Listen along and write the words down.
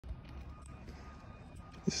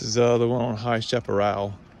This is the one on High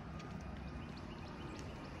Chaparral.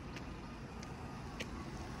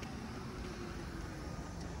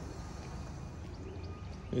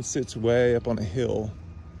 It sits way up on a hill.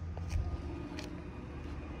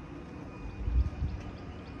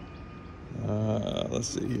 Let's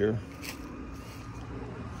see here.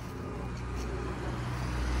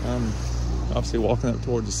 I'm obviously walking up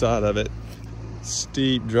towards the side of it.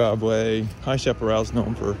 Steep driveway. High Chaparral is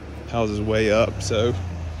known for houses way up, so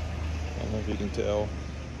I don't know if you can tell.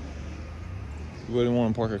 You wouldn't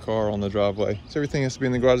want to park a car on the driveway. So everything has to be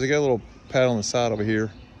in the garage. They got a little pad on the side over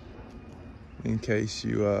here in case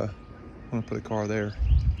you want to put a car there.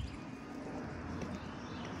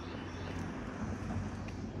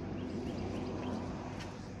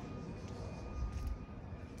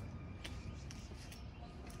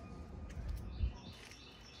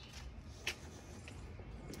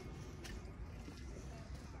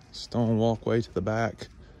 Stone walkway to the back.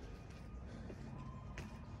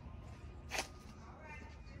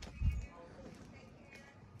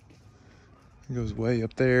 It goes way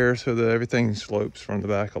up there so that everything slopes from the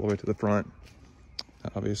back all the way to the front.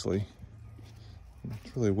 Obviously,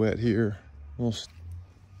 it's really wet here.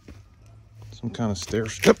 Some kind of stair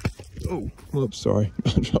step. Oh, whoops, sorry.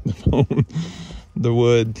 I dropped the phone. The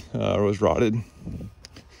wood was rotted.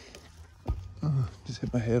 Just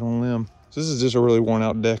hit my head on a limb. So this is just a really worn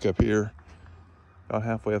out deck up here, about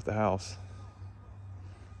halfway up the house.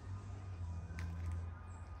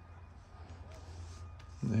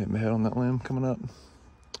 I hit my head on that limb coming up.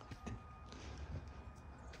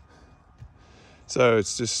 So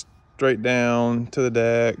it's just straight down to the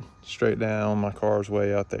deck, straight down. My car's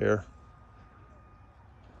way out there.